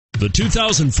The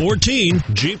 2014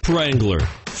 Jeep Wrangler.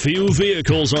 Few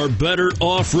vehicles are better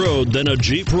off-road than a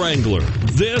Jeep Wrangler.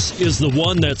 This is the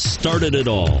one that started it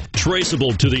all.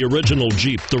 Traceable to the original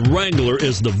Jeep, the Wrangler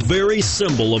is the very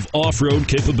symbol of off-road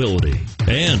capability.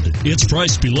 And it's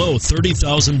priced below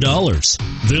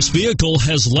 $30,000. This vehicle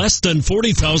has less than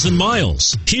 40,000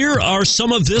 miles. Here are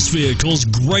some of this vehicle's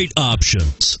great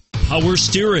options: power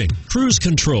steering, cruise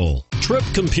control, trip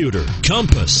computer,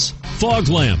 compass, fog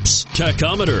lamps,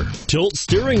 tachometer, tilt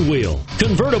steering wheel,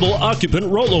 convertible occupant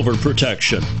rollover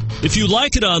protection. If you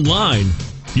like it online,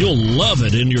 you'll love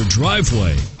it in your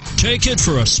driveway. Take it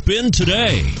for a spin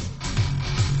today.